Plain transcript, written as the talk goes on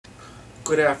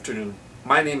Good afternoon.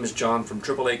 My name is John from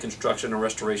AAA Construction and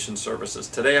Restoration Services.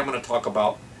 Today I'm going to talk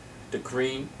about the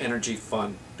Green Energy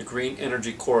Fund, the Green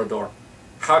Energy Corridor.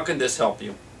 How can this help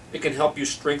you? It can help you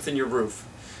strengthen your roof.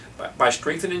 By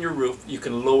strengthening your roof, you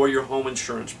can lower your home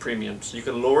insurance premiums. You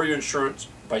can lower your insurance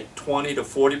by 20 to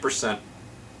 40%,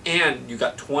 and you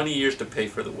got 20 years to pay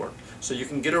for the work. So you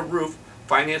can get a roof,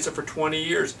 finance it for 20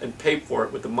 years, and pay for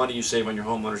it with the money you save on your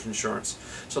homeowner's insurance.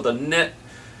 So the net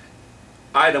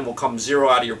item will come zero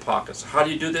out of your pockets. How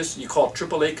do you do this? You call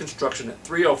AAA Construction at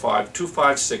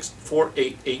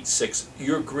 305-256-4886.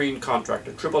 Your green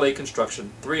contractor. AAA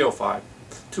Construction,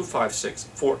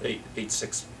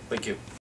 305-256-4886. Thank you.